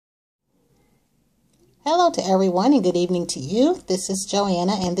Hello to everyone and good evening to you. This is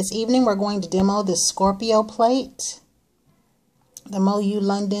Joanna, and this evening we're going to demo this Scorpio plate, the Moyou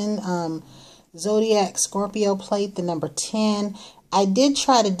London Zodiac Scorpio plate, the number 10. I did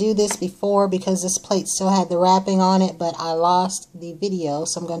try to do this before because this plate still had the wrapping on it, but I lost the video,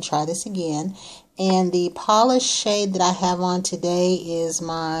 so I'm going to try this again. And the polish shade that I have on today is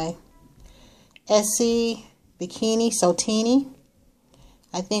my Essie Bikini Sotini.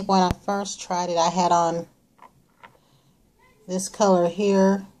 I think when I first tried it, I had on this color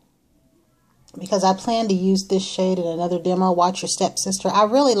here because I plan to use this shade in another demo, Watch Your Stepsister. I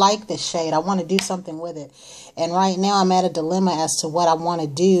really like this shade. I want to do something with it. And right now I'm at a dilemma as to what I want to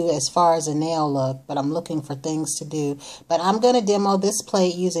do as far as a nail look, but I'm looking for things to do. But I'm going to demo this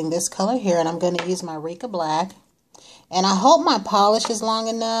plate using this color here, and I'm going to use my Rika Black. And I hope my polish is long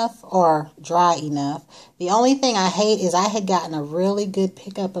enough or dry enough. The only thing I hate is I had gotten a really good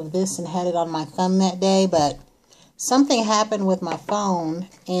pickup of this and had it on my thumb that day, but something happened with my phone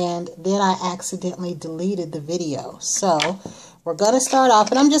and then I accidentally deleted the video. So we're going to start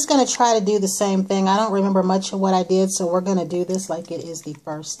off, and I'm just going to try to do the same thing. I don't remember much of what I did, so we're going to do this like it is the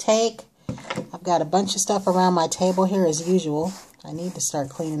first take. I've got a bunch of stuff around my table here as usual. I need to start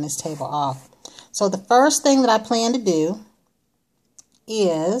cleaning this table off. So the first thing that I plan to do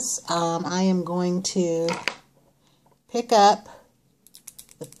is I am going to pick up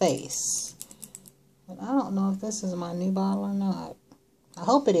the face. And I don't know if this is my new bottle or not. I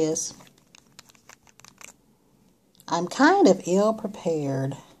hope it is. I'm kind of ill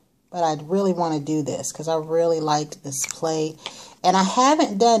prepared, but I really want to do this because I really liked this plate. And I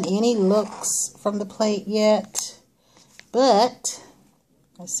haven't done any looks from the plate yet, but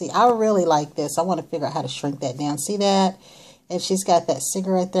let's see, I really like this. I want to figure out how to shrink that down. See that? And she's got that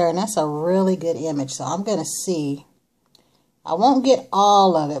cigarette there, and that's a really good image. So I'm going to see. I won't get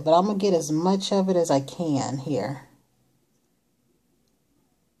all of it, but I'm going to get as much of it as I can here.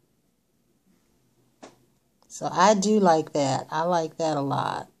 So I do like that. I like that a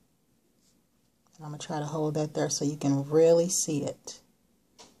lot. I'm going to try to hold that there so you can really see it.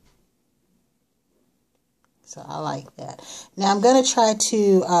 So I like that. Now I'm going to try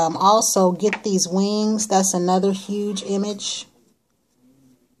to also get these wings. That's another huge image.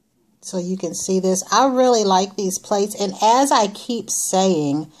 So you can see this. I really like these plates. And as I keep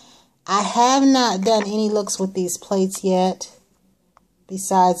saying, I have not done any looks with these plates yet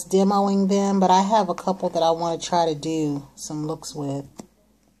besides demoing them. But I have a couple that I want to try to do some looks with.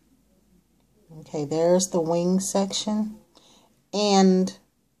 Okay, there's the wing section. And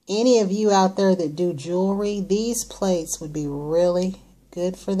any of you out there that do jewelry, these plates would be really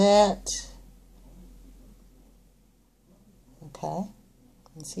good for that. Okay.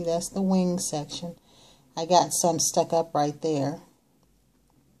 And see, that's the wing section. I got some stuck up right there.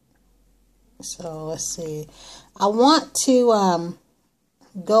 So let's see. I want to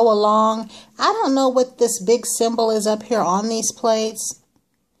go along. I don't know what this big symbol is up here on these plates.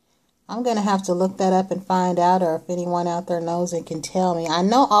 I'm going to have to look that up and find out, or if anyone out there knows and can tell me. I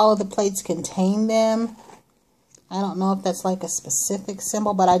know all of the plates contain them. I don't know if that's like a specific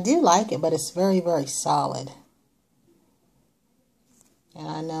symbol, but I do like it, but it's very, very solid. And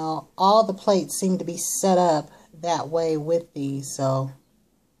I know all the plates seem to be set up that way with these, so.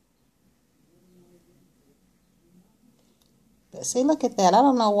 But see, look at that. I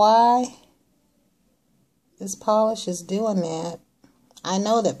don't know why this polish is doing that. I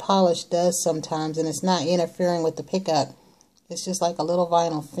know that polish does sometimes, and it's not interfering with the pickup. It's just like a little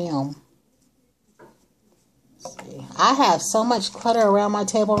vinyl film. Let's see. I have so much clutter around my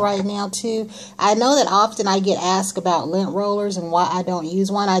table right now, too. I know that often I get asked about lint rollers and why I don't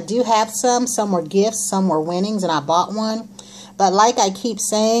use one. I do have some. Some were gifts, some were winnings, and I bought one. But like I keep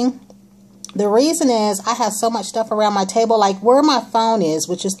saying, the reason is I have so much stuff around my table, like where my phone is,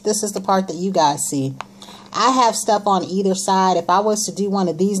 which is, this is the part that you guys see. I have stuff on either side. If I was to do one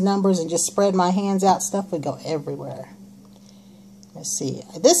of these numbers and just spread my hands out, stuff would go everywhere. Let's see.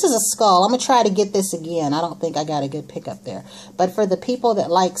 This is a skull. I'm going to try to get this again. I don't think I got a good pickup there. But for the people that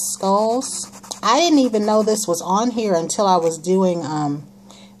like skulls, I didn't even know this was on here until I was doing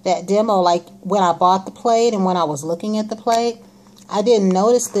that demo, like when I bought the plate and when I was looking at the plate. I didn't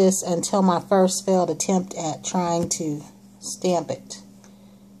notice this until my first failed attempt at trying to stamp it.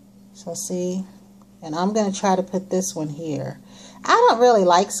 So see. And I'm going to try to put this one here. I don't really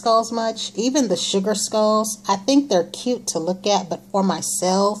like skulls much. Even the sugar skulls. I think they're cute to look at. But for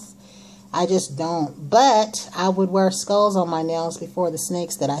myself, I just don't. But I would wear skulls on my nails before the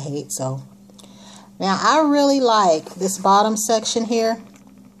snakes that I hate. So now I really like this bottom section here.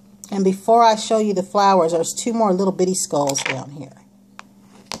 And before I show you the flowers, there's two more little bitty skulls down here.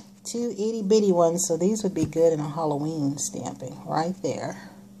 2 itty bitty ones, so these would be good in a Halloween stamping right there.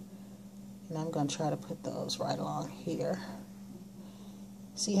 And I'm going to try to put those right along here.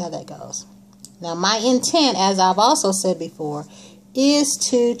 See how that goes. Now my intent, as I've also said before, is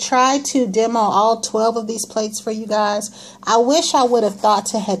to try to demo all 12 of these plates for you guys. I wish I would have thought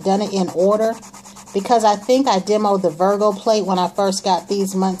to have done it in order, because I think I demoed the Virgo plate when I first got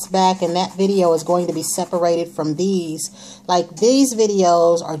these months back, and that video is going to be separated from these. Like, these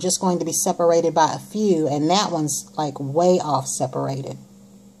videos are just going to be separated by a few, and that one's like way off separated.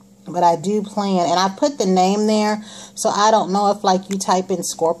 But I do plan, and I put the name there, so I don't know if like you type in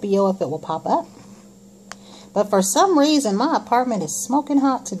Scorpio if it will pop up. But for some reason, my apartment is smoking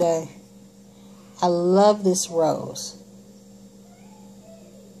hot today. I love this rose.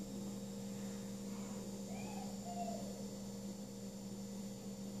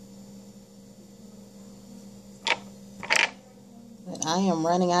 But I am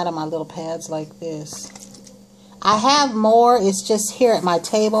running out of my little pads like this. I have more, it's just here at my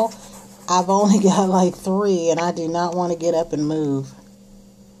table. I've only got like 3, and I do not want to get up and move.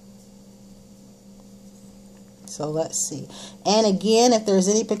 So let's see. And again, if there's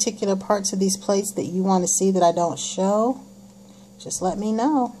any particular parts of these plates that you want to see that I don't show, just let me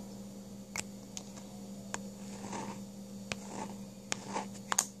know.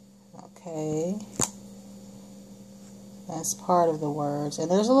 Okay. That's part of the words.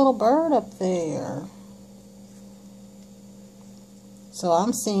 And there's a little bird up there. So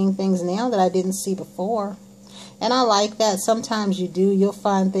I'm seeing things now that I didn't see before. And I like that. Sometimes you'll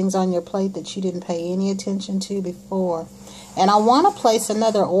find things on your plate that you didn't pay any attention to before. And I want to place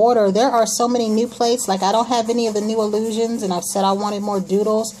another order. There are so many new plates. Like, I don't have any of the new illusions, and I've said I wanted more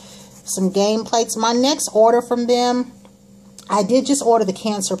doodles, some game plates. My next order from them, I did just order the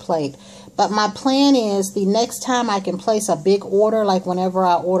Cancer plate. But my plan is the next time I can place a big order, like whenever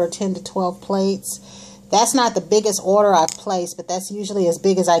I order 10 to 12 plates, that's not the biggest order I've placed, but that's usually as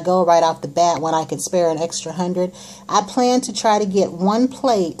big as I go right off the bat when I can spare an extra 100. I plan to try to get 1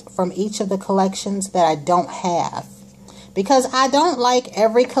 plate from each of the collections that I don't have. Because I don't like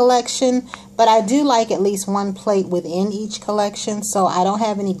every collection, but I do like at least 1 plate within each collection. So I don't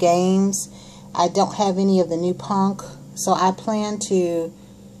have any games. I don't have any of the new punk. So I plan to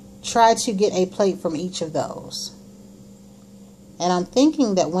try to get a plate from each of those. And I'm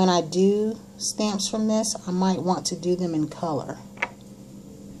thinking that when I do stamps from this, I might want to do them in color.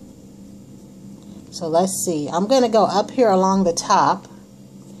 So let's see. I'm going to go up here along the top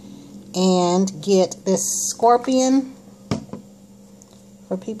and get this scorpion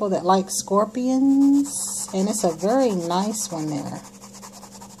for people that like scorpions. And it's a very nice one there.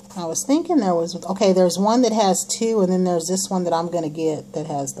 I was thinking there was, okay, there's one that has 2, and then there's this one that I'm going to get that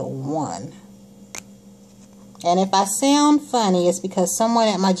has the 1. And if I sound funny, it's because someone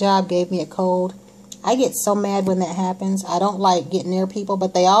at my job gave me a cold. I get so mad when that happens. I don't like getting near people,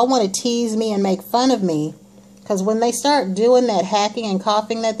 but they all want to tease me and make fun of me. Because when they start doing that hacking and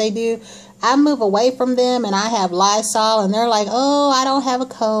coughing that they do, I move away from them, and I have Lysol, and they're like, oh, I don't have a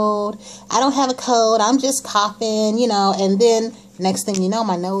cold. I don't have a cold. I'm just coughing, you know. And then next thing you know,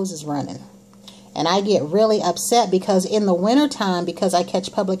 my nose is running. And I get really upset because in the wintertime, because I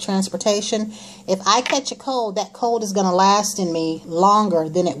catch public transportation, if I catch a cold, that cold is going to last in me longer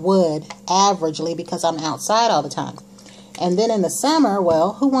than it would averagely because I'm outside all the time. And then in the summer,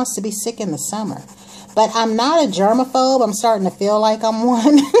 well, who wants to be sick in the summer? But I'm not a germaphobe. I'm starting to feel like I'm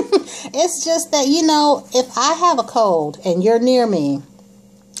one. It's just that, you know, if I have a cold and you're near me,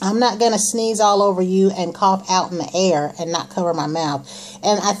 I'm not going to sneeze all over you and cough out in the air and not cover my mouth.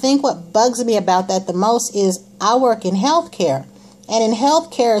 And I think what bugs me about that the most is I work in healthcare. And in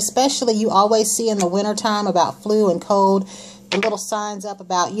healthcare especially, you always see in the wintertime about flu and cold, the little signs up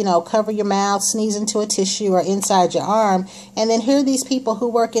about, you know, cover your mouth, sneeze into a tissue or inside your arm. And then here these people who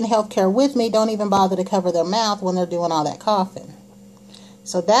work in healthcare with me don't even bother to cover their mouth when they're doing all that coughing.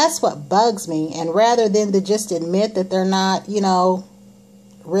 So that's what bugs me. And rather than to just admit that they're not, you know,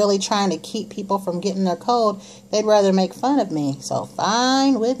 really trying to keep people from getting their cold, they'd rather make fun of me. So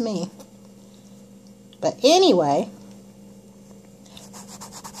fine with me. But anyway,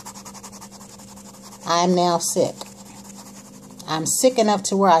 I'm now sick. I'm sick enough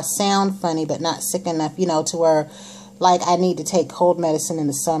to where I sound funny, but not sick enough, you know, to where like I need to take cold medicine in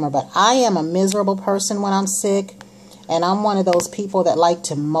the summer. But I am a miserable person when I'm sick, and I'm one of those people that like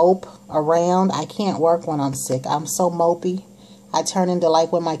to mope around. I can't work when I'm sick. I'm so mopey. I turn into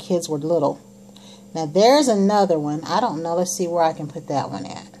like when my kids were little. Now there's another one. I don't know. Let's see where I can put that one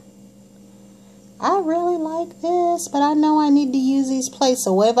at. I really like this, but I know I need to use these plates.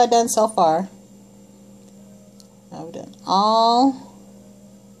 So what have I done so far? I've done all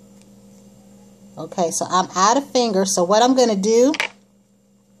Okay, so I'm out of fingers. So what I'm going to do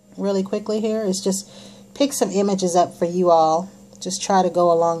really quickly here is just pick some images up for you all. Just try to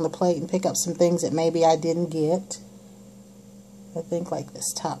go along the plate and pick up some things that maybe I didn't get. I think like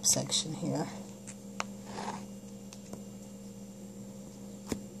this top section here.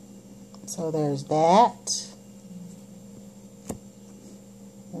 So there's that.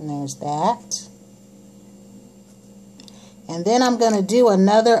 And there's that. And then I'm going to do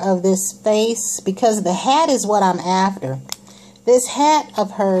another of this face because the hat is what I'm after. This hat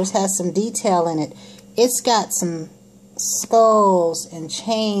of hers has some detail in it. It's got some skulls and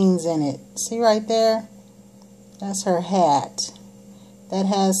chains in it. See right there? That's her hat. That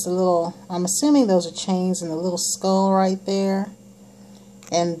has the little, I'm assuming those are chains and the little skull right there.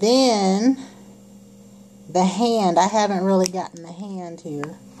 And then the hand. I haven't really gotten the hand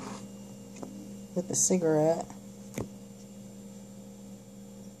here with the cigarette.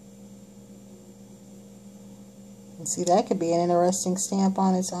 And see, that could be an interesting stamp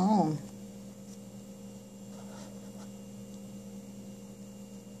on its own.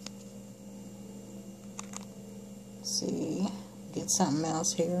 Let's see, get something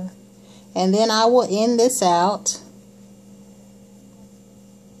else here. And then I will end this out.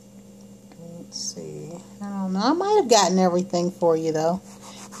 Let's see, I don't know. I might have gotten everything for you though.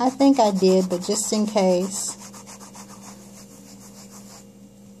 I think I did, but just in case.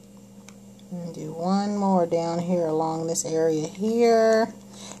 And do one more down here along this area here.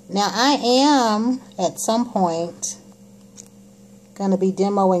 Now I am at some point going to be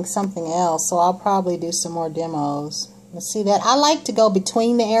demoing something else, so I'll probably do some more demos. Let's see that. I like to go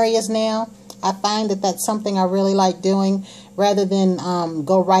between the areas now. I find that that's something I really like doing rather than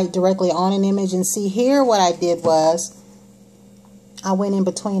go right directly on an image. And see here what I did was I went in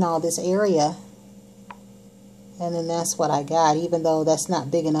between all this area. And then that's what I got. Even though that's not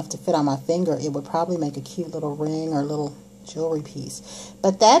big enough to fit on my finger, it would probably make a cute little ring or little jewelry piece.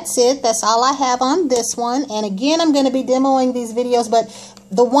 But that's it. That's all I have on this one. And again, I'm going to be demoing these videos. But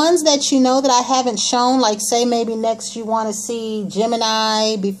the ones that you know that I haven't shown, like say maybe next you want to see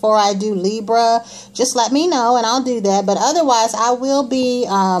Gemini before I do Libra, just let me know and I'll do that. But otherwise, I will be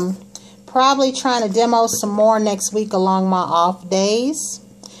probably trying to demo some more next week along my off days.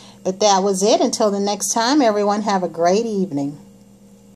 But that was it. Until the next time, everyone have a great evening.